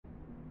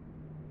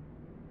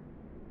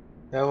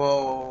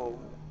Hello,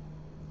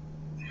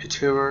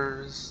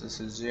 YouTubers. This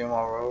is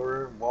GMR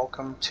Rover.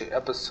 Welcome to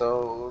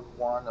episode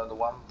 1 of the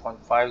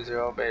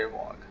 1.50 beta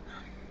log.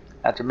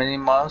 After many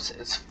months,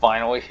 it's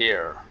finally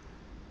here.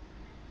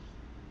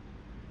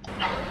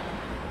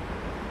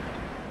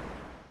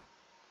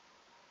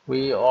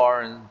 We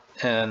are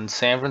in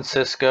San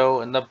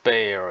Francisco in the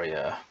Bay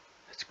Area.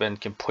 It's been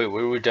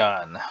completely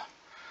redone.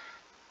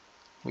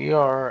 We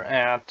are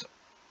at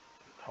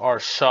our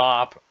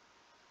shop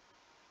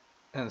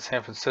in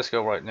San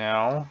Francisco right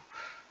now.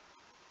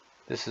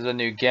 This is a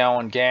new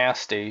gallon gas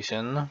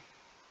station.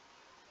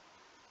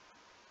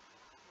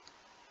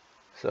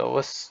 So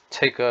let's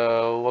take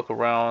a look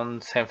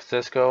around San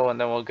Francisco and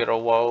then we'll get a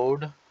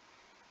load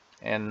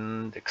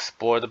and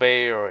explore the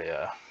Bay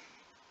Area.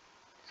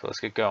 So let's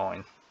get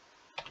going.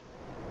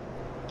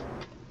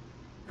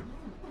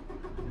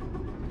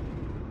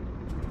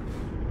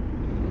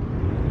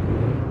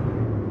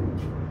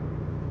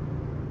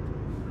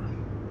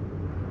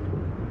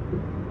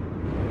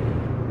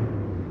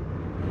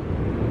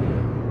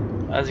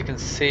 As you can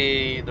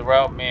see, the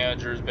route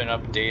manager has been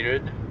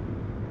updated.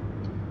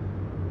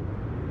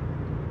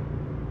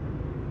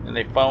 And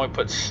they finally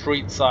put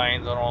street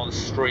signs on all the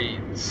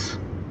streets.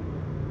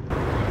 We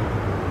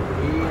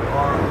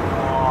are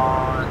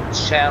on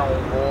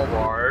Channel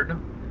Boulevard,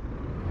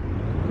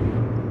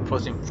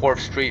 approaching 4th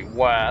Street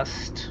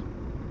West.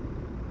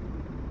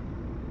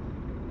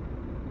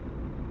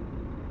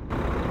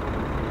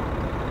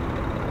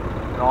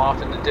 And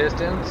off in the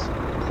distance,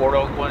 Port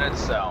Oakland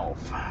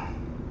itself.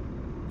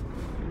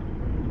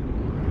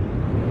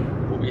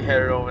 We'll be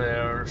headed over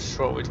there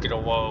shortly to get a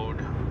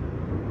load.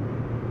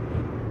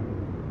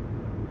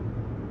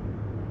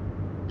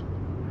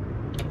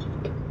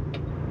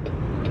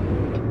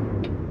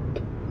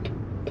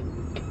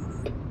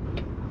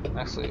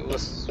 Actually,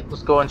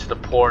 let's go into the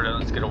port and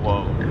let's get a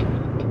load.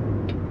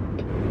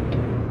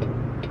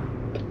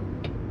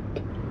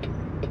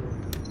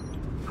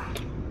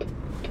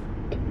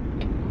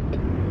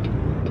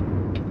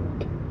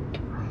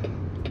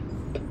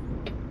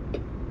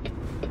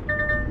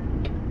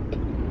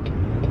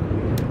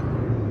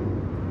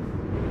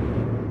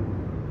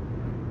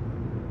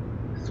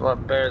 It's a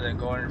lot better than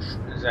going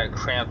to that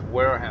cramped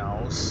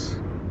warehouse.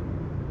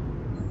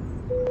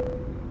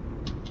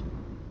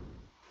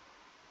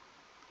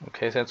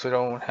 Okay, since we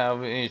don't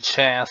have any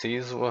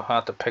chassis, we'll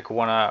have to pick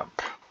one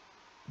up.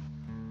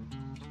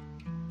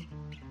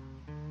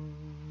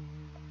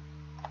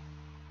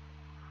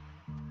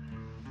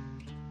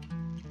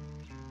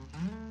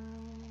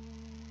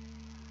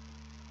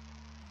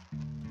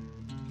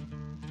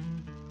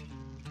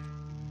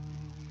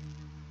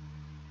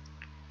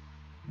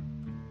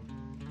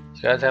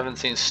 You guys haven't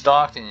seen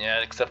Stockton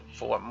yet, except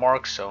for what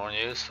Mark's showing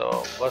you,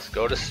 so let's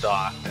go to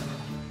Stockton.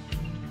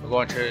 We're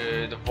going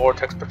to the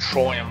Vortex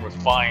Petroleum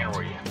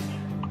Refinery.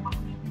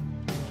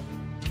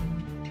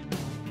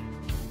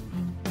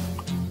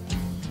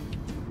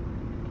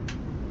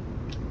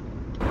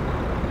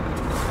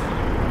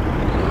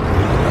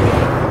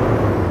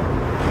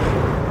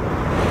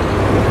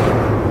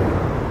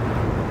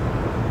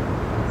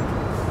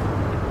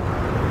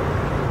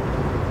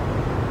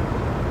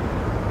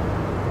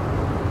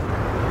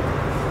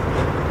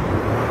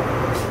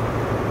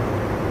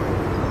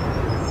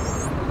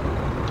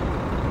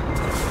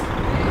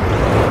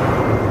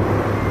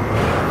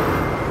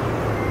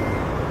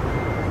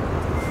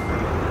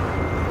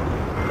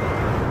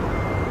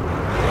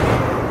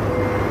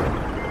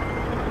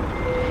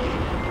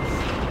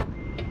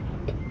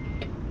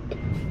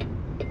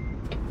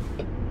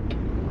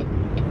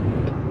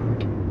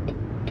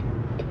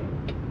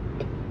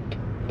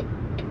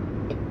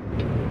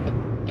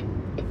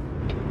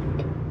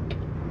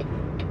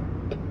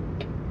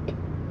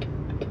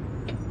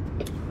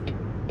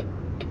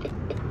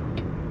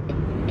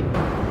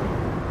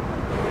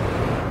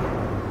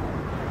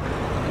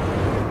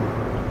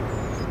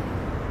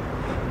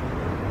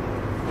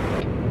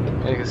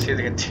 You can see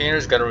the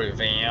container's got a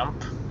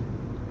revamp.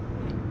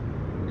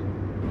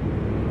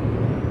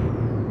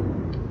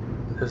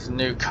 There's a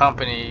new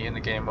company in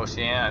the game,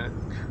 Oceanic.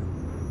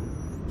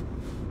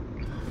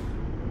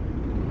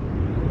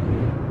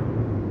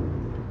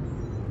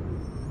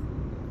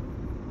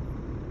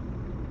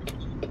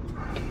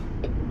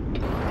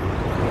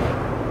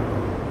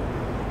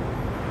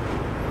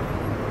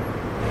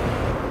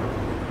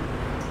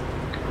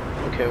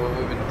 Okay, we're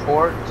moving to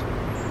port.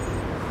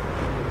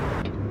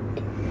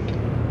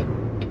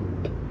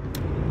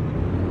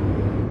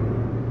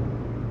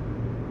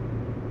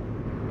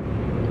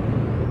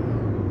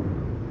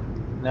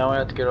 Now we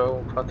have to get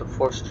over across the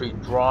 4th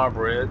Street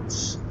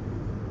drawbridge.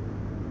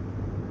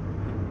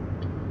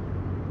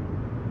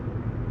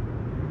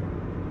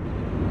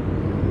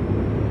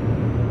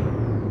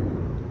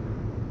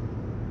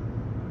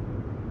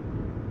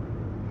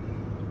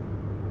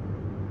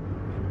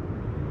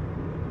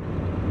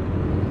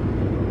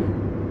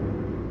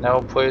 Now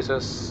we'll place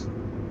us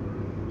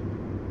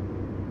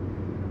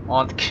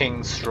on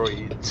King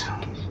Street.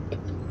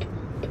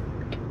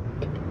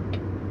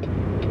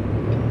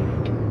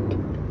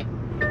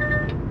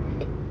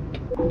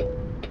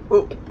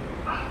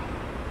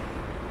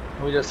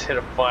 We just hit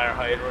a fire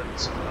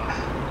hydrant.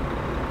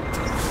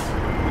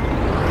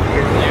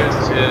 Getting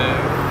used to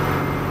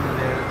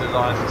new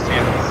designs in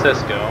San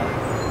Francisco.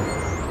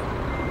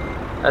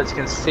 As you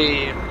can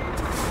see,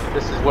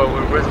 this is where we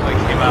originally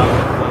came out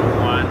with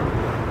 101.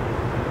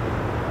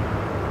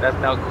 That's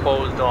now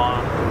closed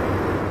off.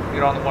 You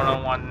get on the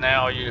 101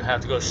 now, you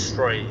have to go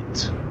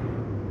straight.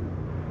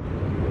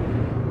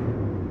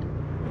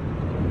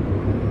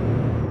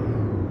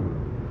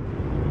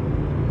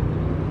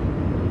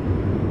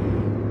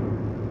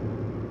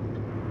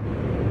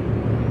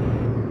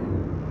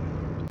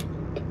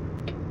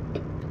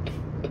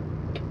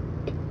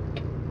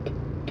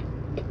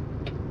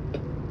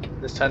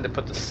 This time to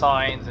put the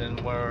signs in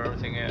where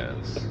everything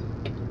is.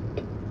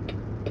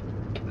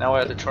 Now we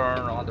have to turn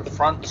on the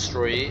front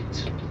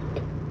street.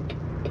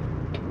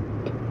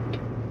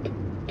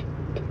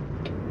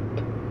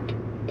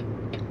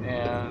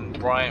 And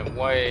Bryant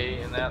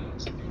Way, and that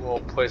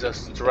will place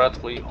us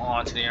directly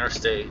onto the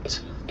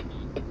interstate.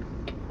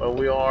 Where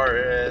we are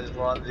is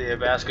we're on the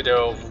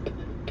Vasco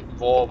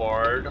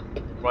Boulevard,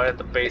 right at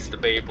the base of the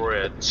Bay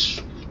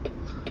Bridge.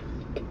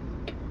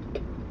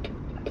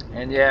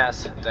 And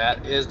yes,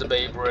 that is the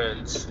Bay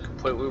Bridge,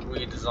 completely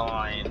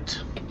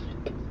redesigned.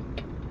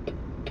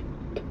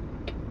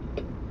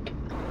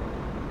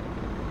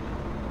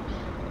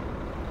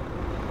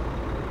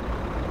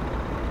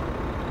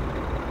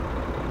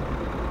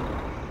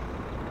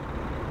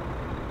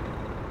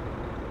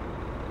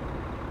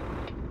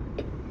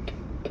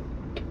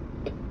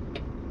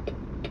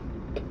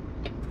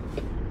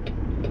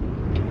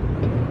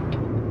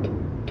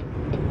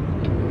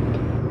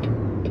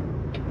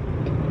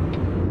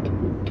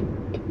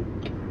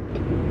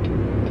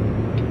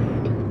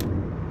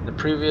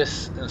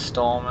 Previous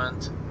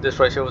installment, this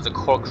right here was a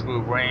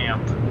corkscrew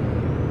ramp.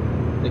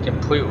 They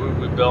completely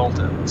rebuilt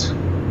it.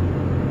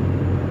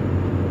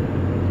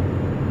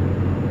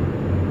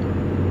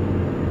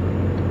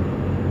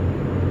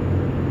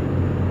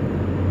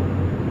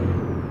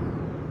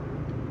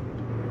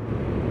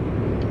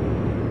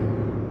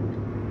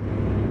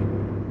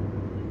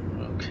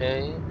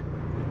 Okay.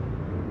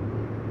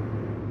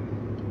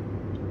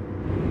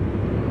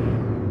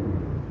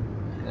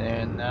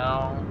 And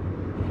now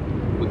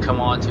we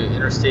come on to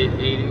Interstate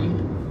 80,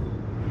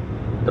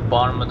 the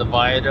bottom of the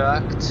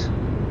viaduct.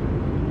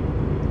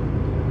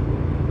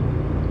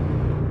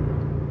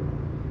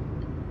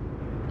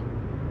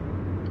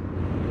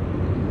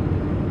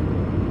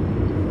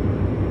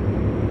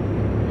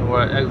 And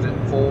we're at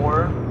exit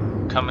 4,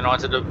 coming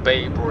onto the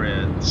Bay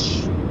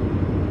Bridge.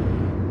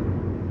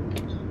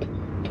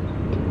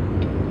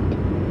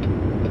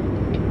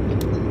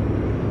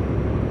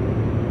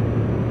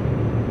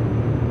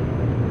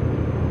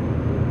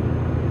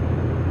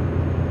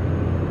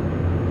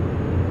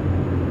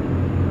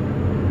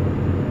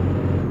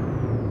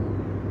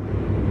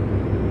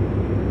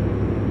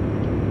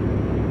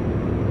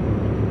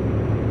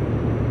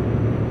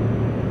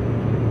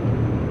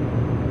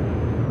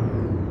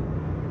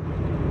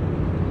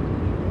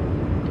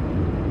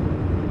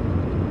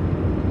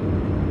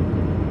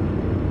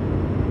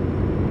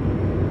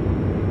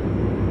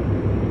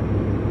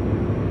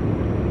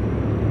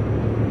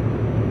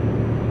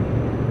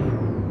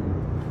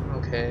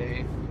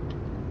 Okay,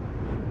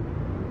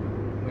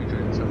 we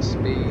doing some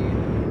speed.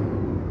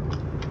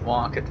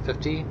 Walk at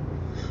 50.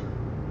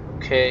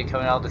 Okay,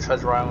 coming out of the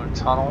Treasure Island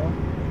Tunnel.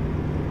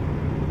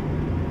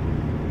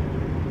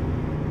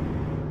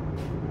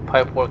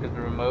 Pipe work has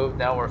been removed.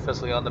 Now we're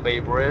officially on the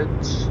Bay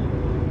Bridge.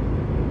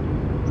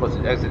 Close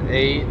to exit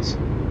 8.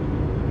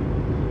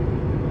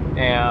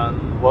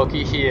 And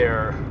looky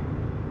here.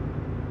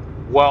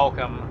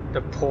 Welcome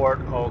to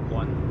Port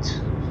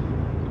Oakland.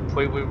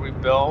 Completely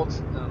rebuilt,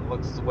 and it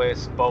looks the way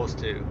it's supposed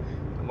to.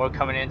 And we're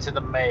coming into the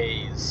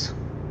maze.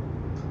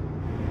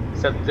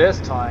 Except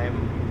this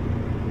time,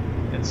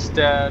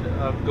 instead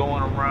of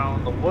going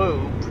around the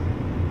loop,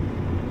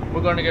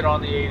 we're going to get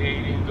on the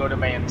 880 and go to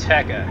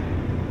Manteca.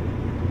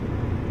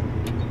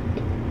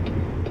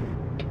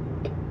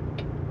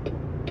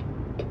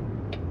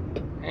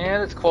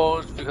 And it's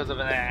closed because of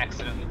an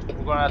accident.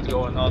 We're going to have to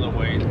go another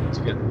way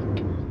to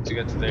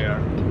get to there.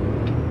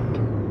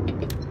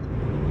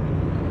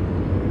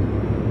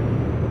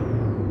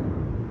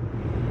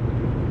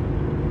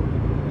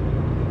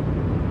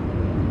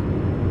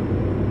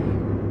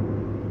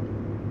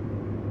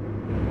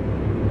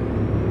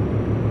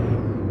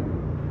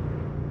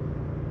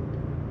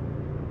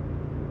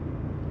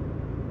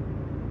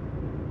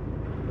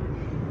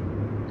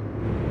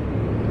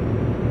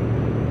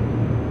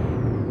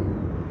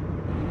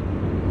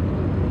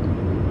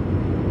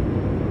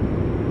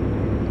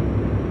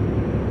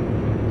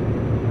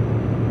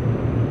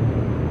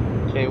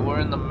 Okay, we're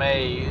in the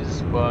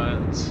maze, but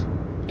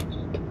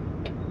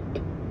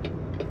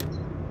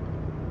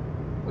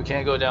we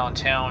can't go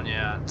downtown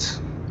yet.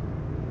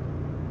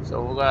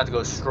 So we're gonna have to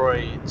go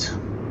straight.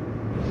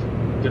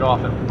 Get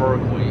off at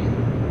Berkeley.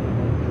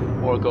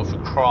 Or go for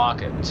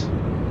Crockett.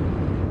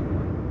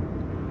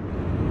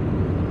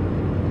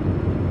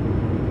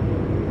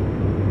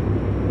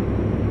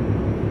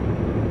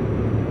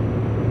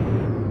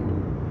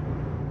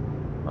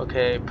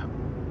 Okay,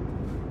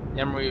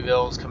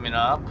 Emeryville's coming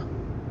up.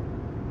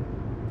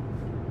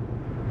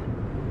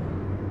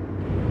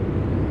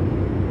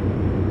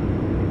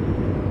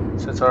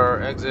 Since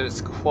our exit is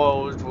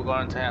closed, we're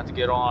going to have to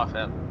get off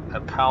at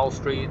Powell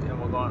Street,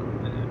 and we're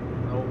going.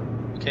 No,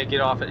 we can't get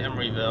off at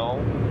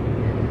Emeryville.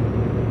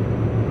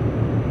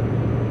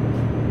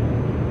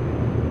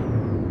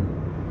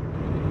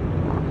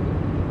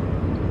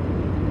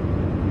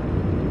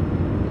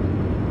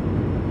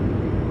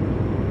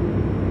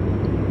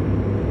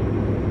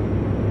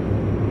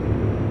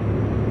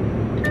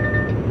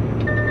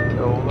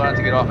 So we're going to have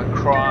to get off at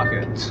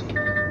Crockett.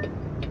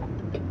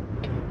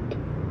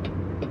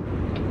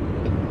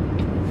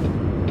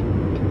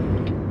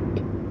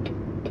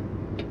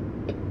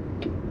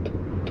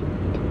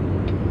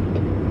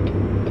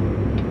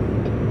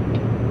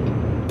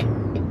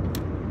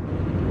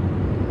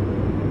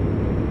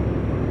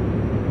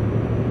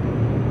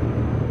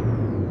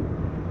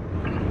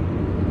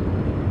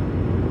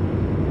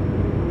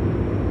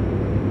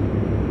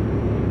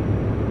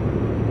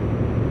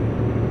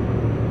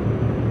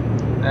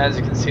 As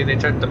you can see, they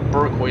took the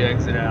Berkeley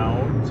exit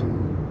out,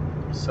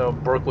 so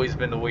Berkeley's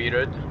been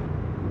deleted.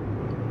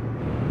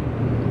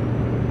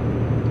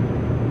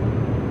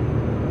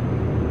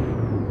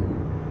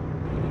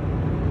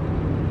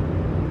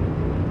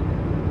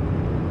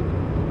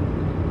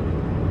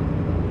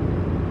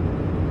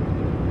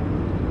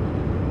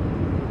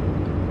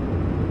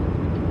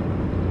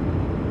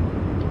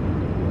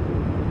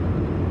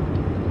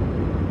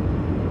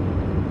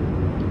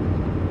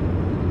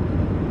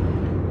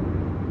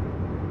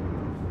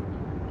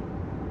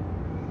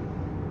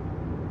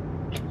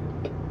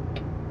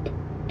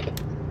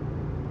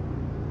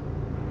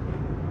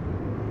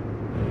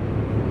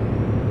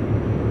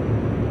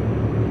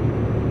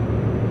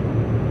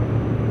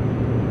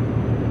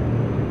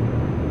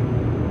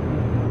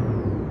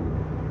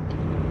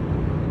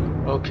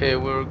 Okay,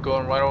 we're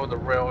going right over the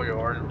rail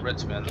yard in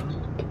Richmond.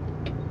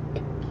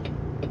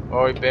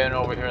 Already been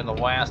over here in the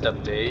last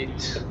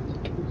update.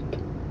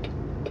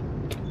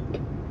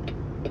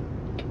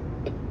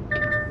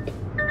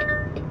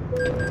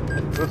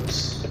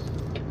 Oops.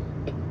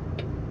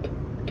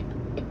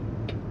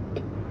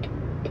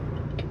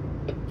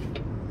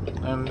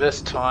 And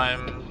this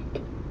time,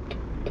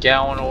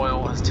 Gallon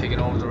Oil has taken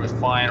over the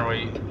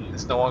refinery.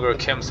 It's no longer a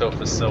Chemso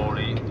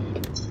facility.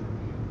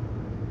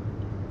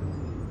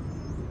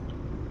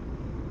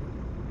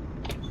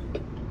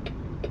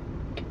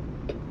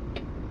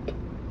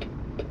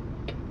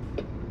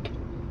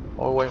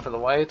 While we're waiting for the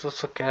lights,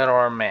 let's look at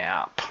our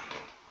map.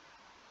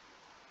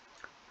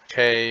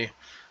 Okay,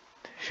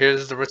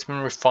 here's the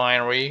Richmond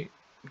refinery.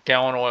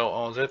 Gallon Oil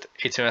owns it.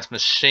 HMS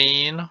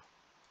Machine.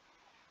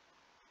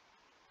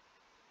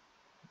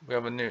 We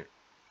have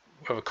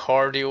a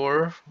car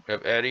dealer. We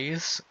have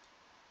Eddie's.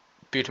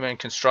 Buteman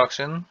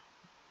Construction.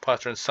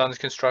 Plaster and Sons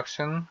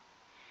Construction.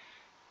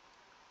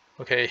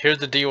 Okay, here's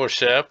the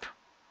dealership.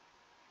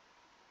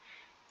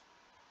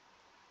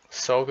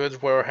 So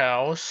Goods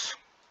Warehouse.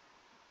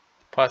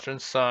 Plaster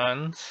and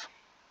Sons.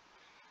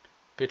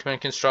 Buteman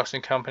Construction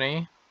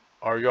Company.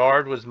 Our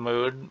yard was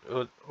moved.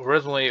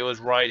 Originally it was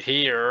right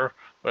here,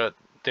 but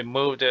they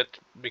moved it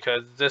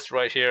because this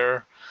right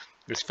here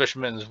is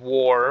Fisherman's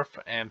Wharf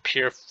and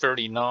Pier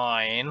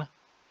 39.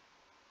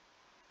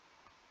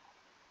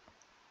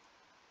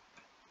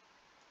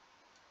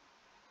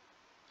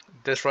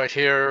 This right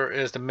here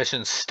is the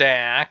Mission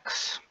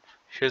Stacks.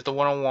 Here's the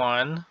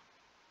 101.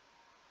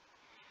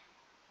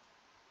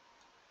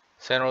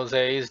 San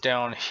Jose is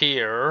down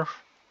here.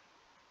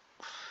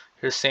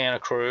 Here's Santa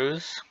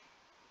Cruz.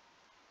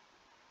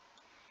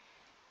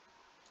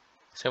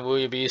 San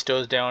Luis Obispo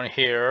is down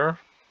here.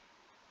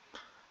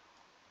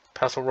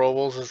 Paso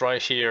Robles is right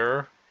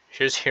here.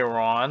 Here's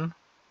Huron.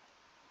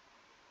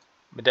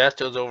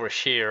 Modesto is over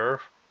here.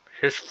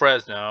 Here's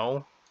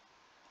Fresno.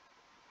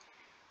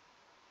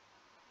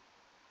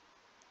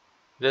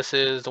 This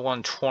is the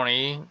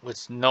 120,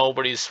 which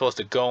nobody's supposed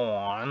to go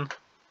on.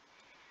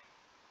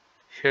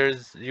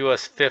 Here's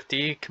US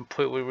 50,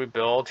 completely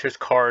rebuilt. Here's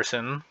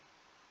Carson.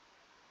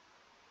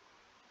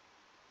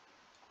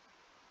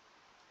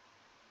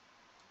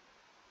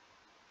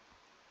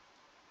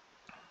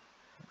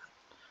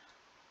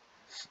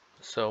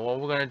 So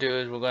what we're going to do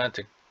is we're going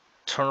to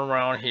turn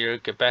around here,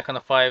 get back on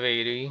the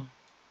 580.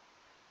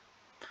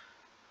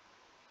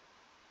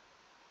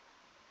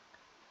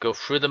 Go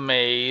through the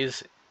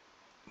maze,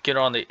 get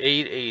on the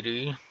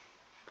 880.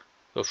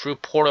 Go through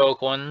Port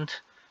Oakland.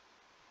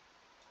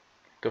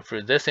 Go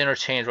through this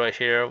interchange right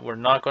here. We're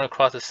not going to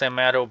cross the San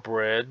Mateo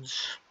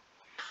Bridge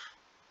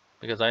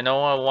because I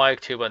know I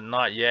like to, but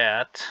not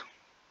yet.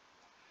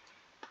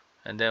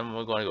 And then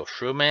we're going to go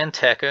through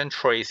Manteca and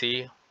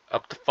Tracy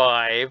up to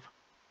 5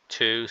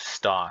 to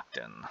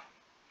Stockton.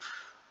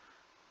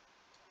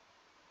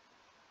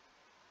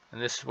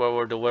 And this is where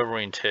we're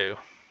delivering to.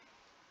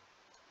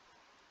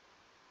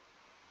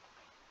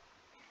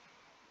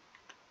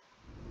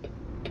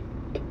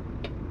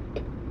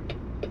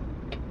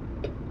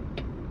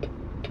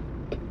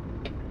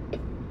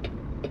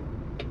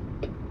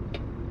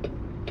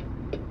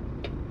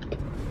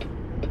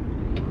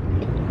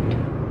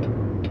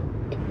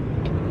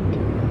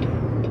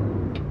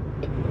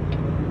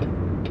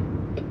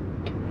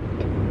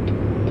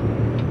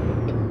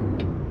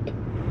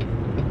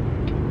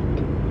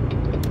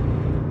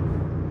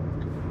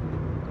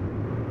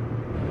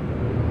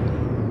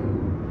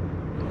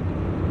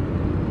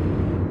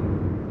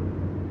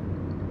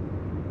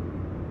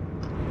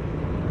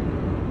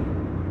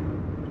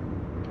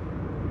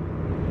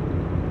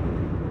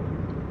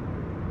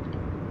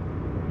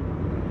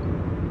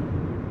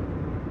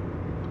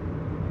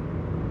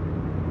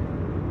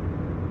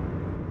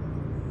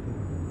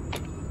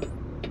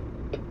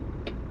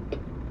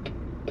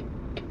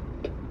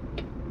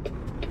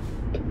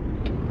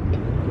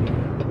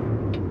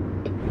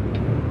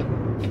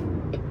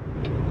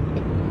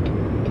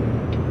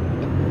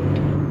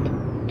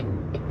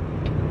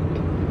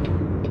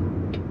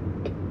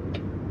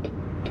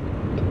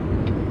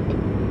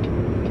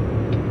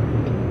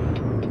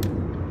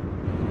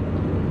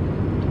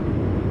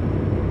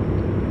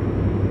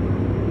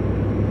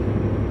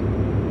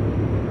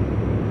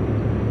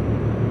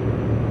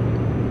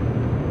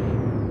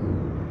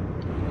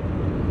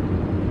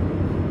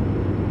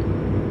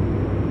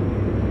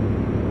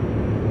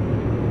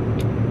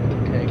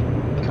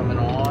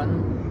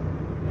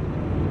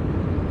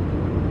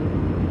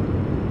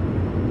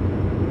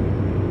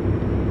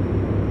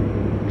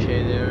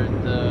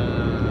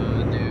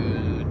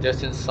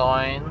 Distance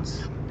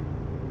signs.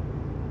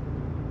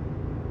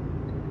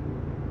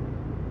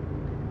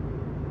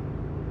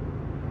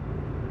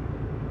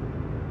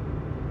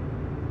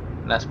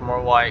 And that's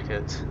more like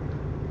it.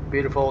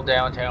 Beautiful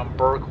downtown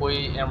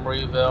Berkeley,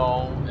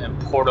 Emeryville, and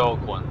Port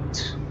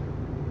Oakland.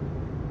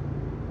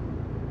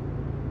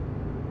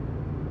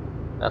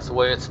 That's the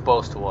way it's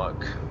supposed to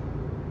look.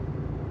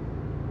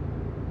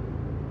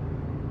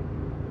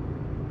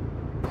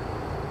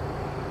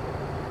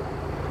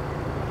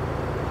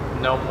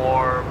 No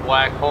more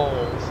black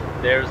holes.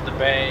 There's the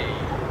bay.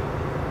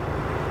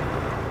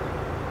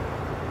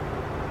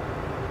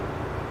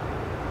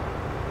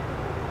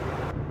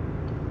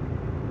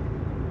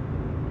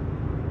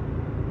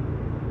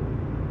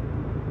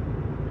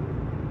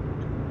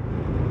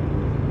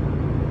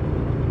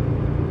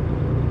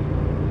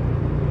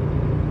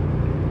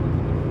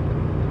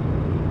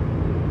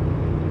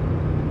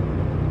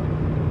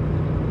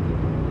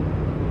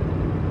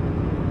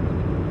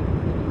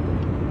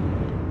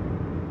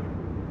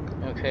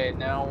 Okay,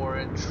 now we're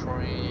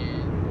entering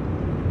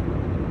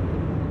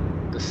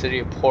the city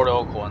of Port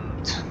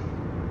Oakland.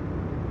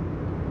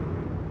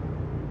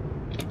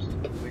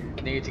 We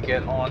need to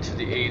get onto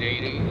the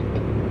 880.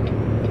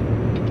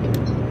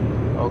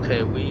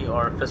 Okay, we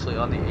are officially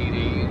on the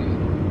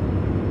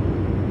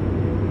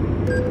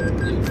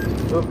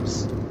 880.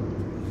 Oops.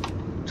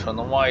 Turn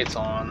the lights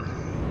on.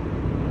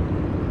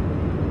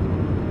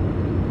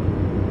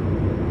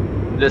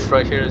 This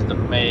right here is the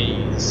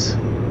maze.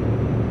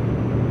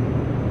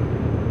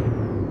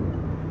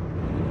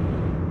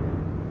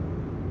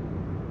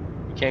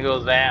 Can't go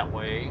that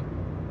way,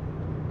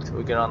 so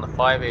we get on the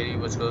 580,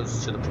 which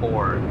goes to the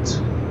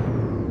port.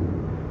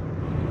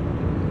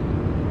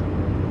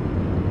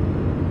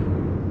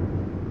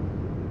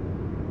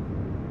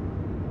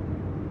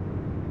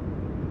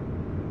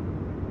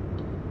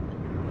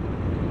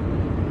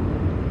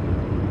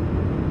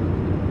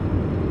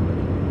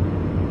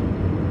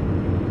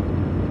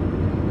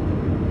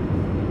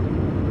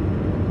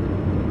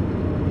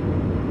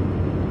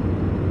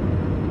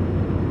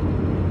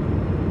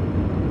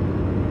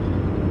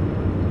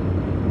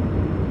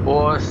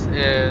 Fourth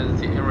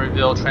is the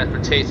Emeryville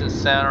Transportation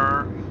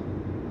Center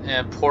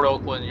and Port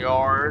Oakland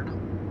Yard.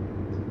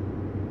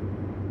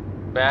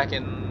 Back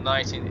in the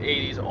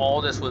 1980s,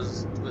 all this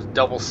was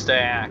double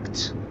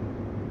stacked.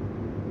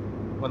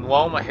 When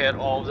Loma hit,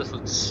 all of this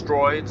was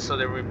destroyed, so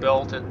they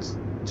rebuilt it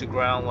to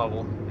ground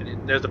level.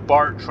 And there's a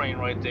BART train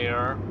right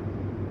there,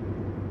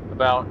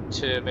 about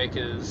to make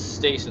his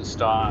station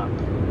stop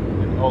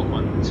in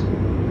Oakland.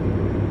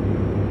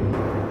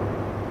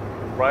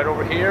 Right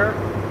over here,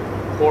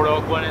 Port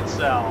Oakland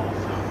itself.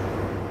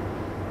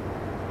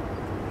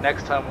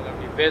 Next time we're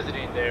going to be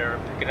visiting there,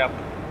 picking up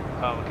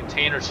a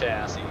container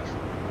chassis.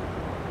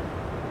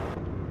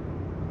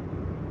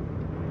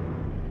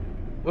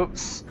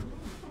 Oops.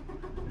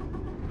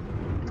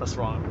 That's the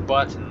wrong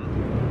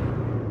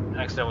button.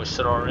 Accidentally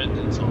shut our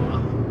engines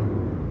off.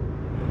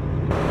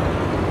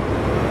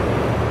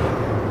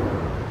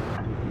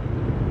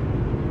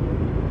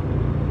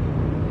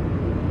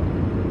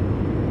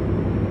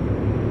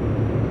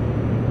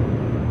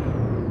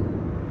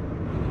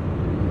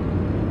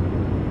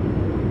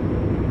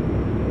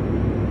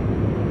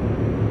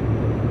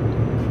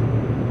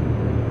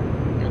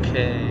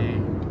 Okay.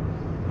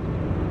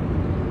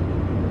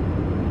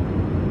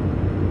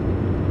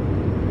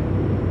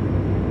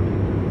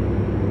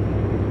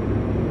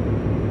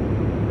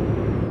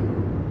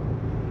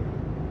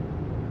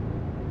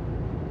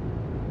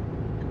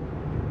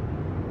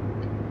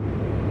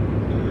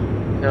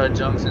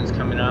 Junction's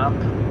coming up.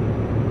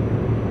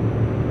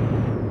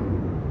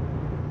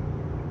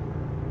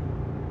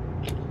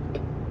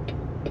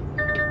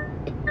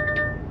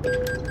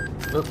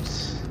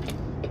 Oops.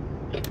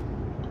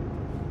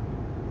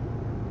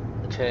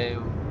 Okay,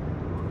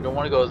 we don't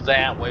want to go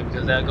that way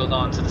because that goes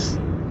on to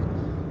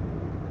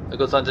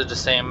the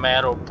San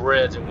Mateo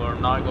Bridge, and we're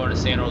not going to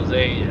San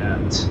Jose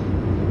yet.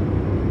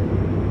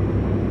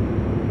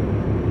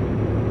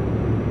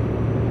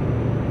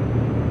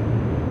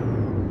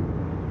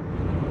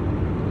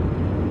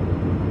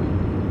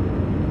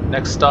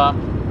 Next stop,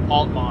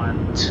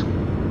 Altamont.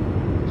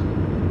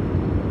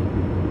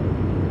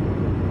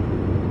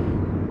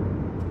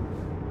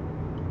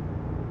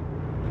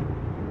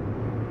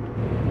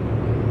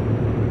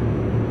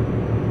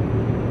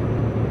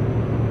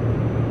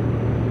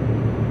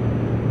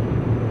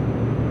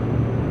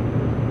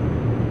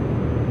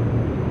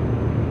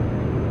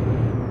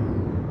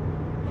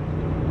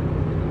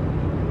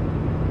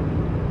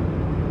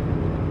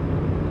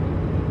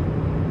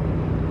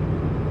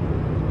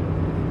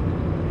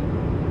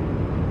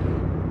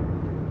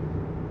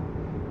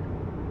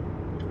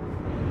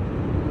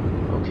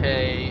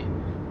 Okay,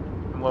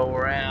 and where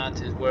we're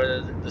at is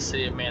where the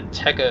city of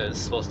Manteca is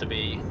supposed to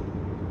be.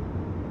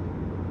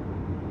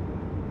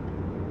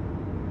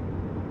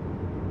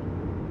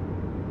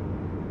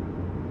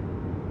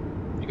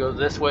 You go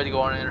this way to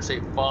go on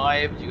Interstate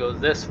 5, you go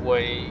this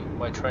way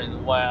by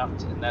turning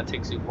left, and that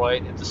takes you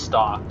right into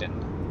Stockton.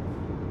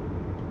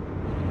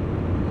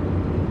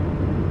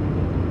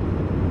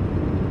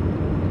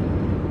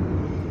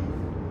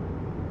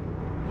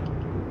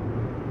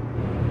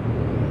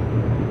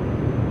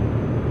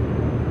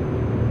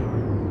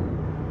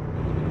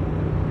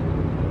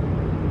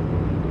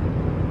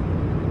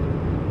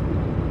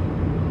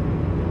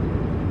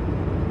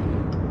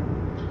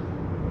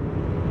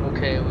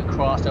 Okay, we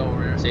crossed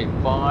over Interstate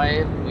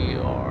 5. We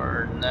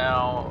are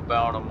now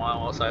about a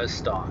mile outside of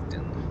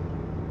Stockton.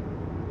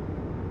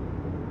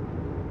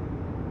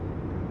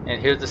 And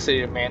here's the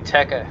city of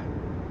Manteca.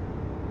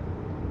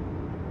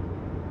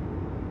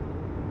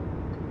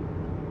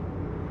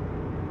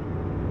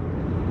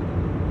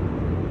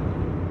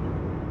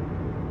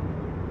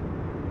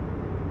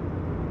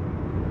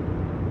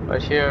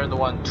 Right here, the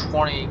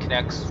 120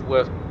 connects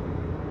with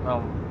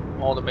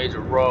all the major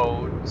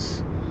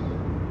roads.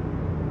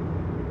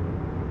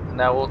 And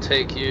that will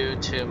take you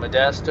to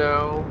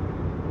Modesto,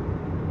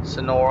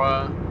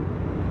 Sonora,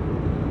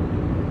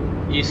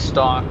 East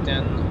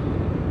Stockton,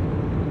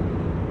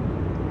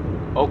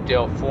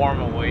 Oakdale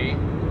formerly.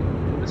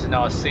 This is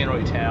now a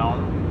scenery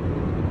town.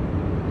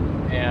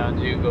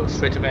 And you go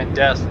straight to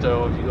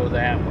Modesto if you go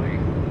that way.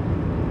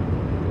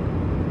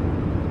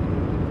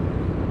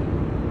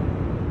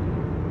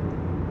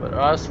 But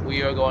us,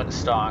 we are going to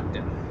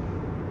Stockton.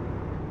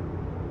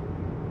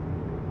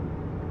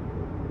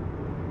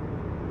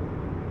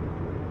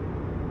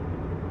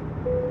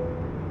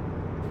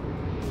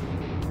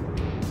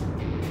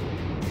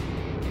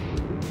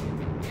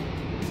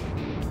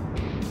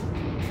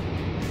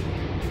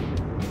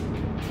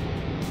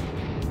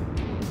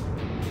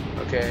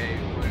 Okay,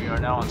 we are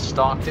now in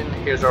Stockton.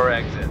 Here's our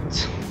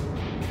exit.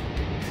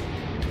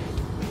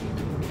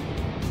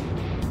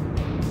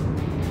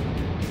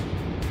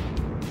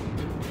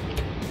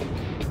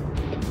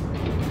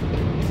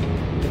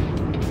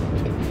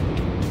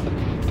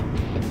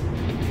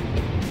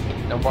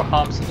 No more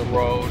humps in the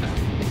road.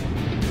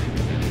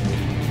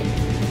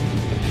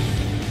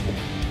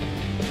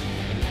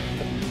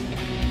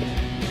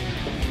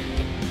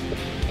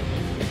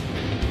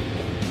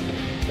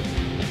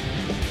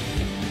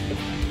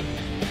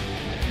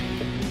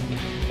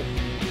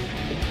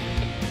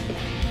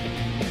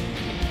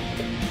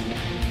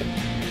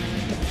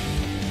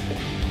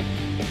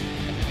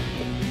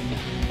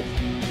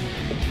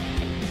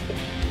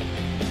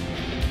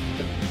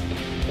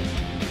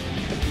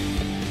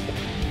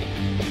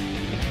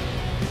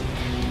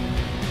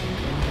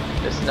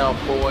 This is now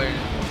four-way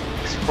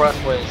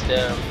expressway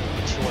instead of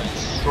two-way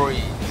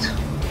street.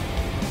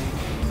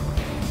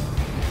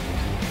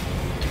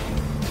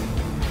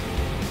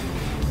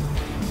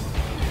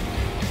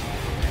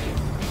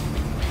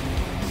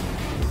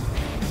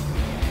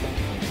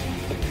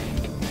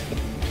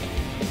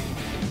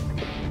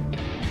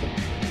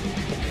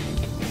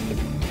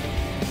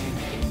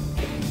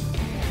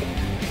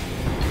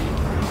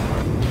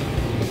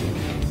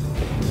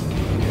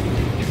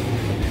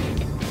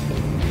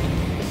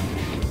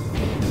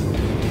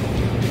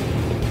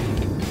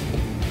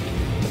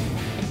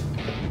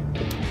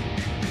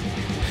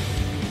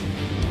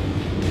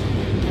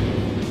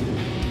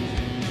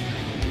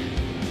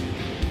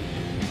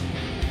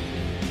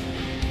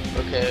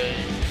 Okay,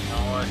 now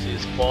I want to see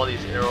is follow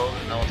these arrows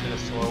and that will take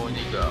us to where we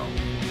need to go.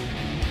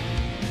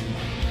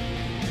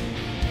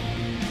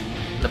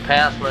 In the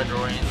past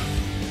rendering,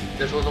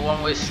 this was a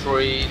one-way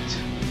street.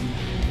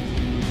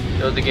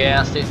 There was the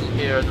gas station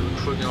here, the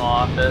recruiting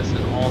office,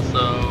 and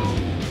also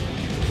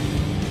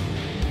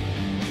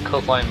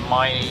Coastline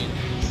Mining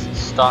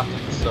Stockton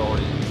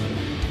facility.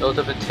 Those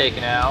have been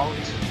taken out,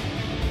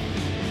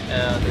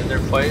 and in their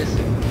place,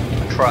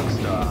 a truck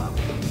stop.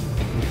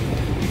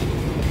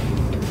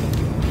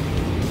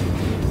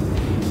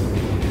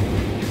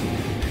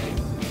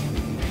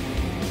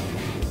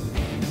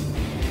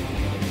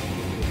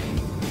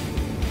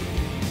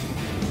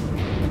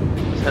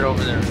 Head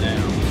over there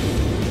now.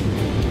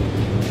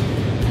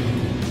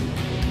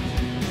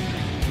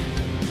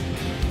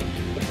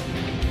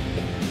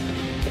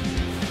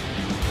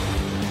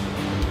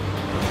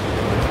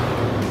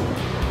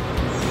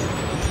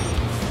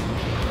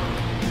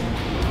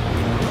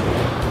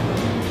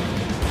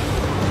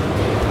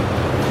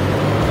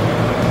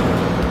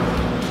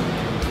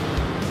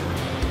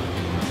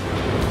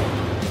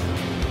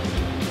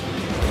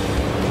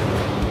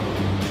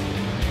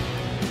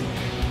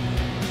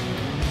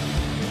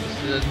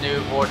 The new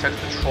Vortex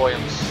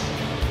Petroleum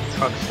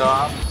truck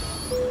stop,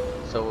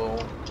 so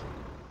we'll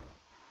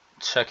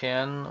check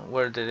in.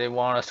 Where did they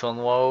want us to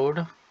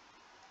unload?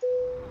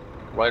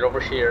 Right over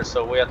here,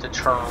 so we have to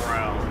turn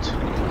around.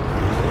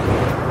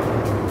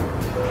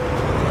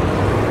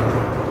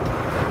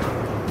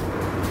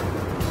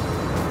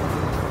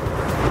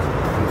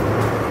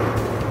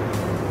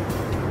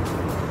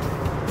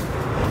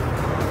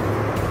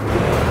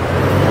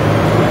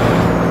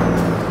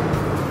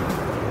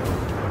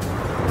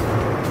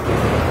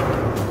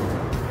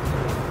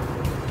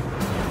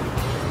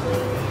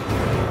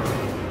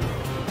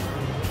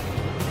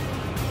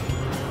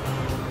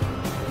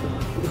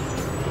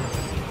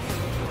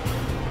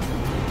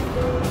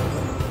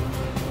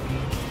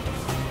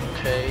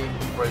 Okay,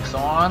 brakes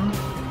on.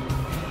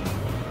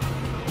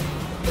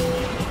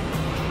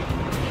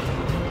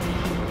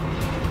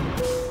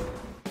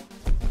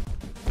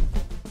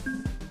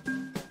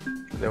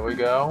 There we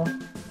go.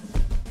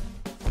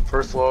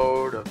 First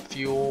load of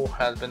fuel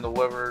has been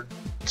delivered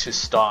to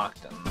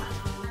Stockton.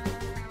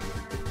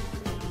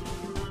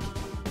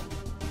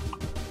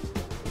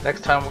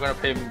 Next time we're going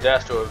to pay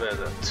Modesto a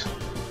visit.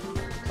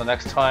 Till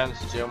next time,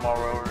 this is Joe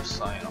Rower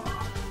signing off.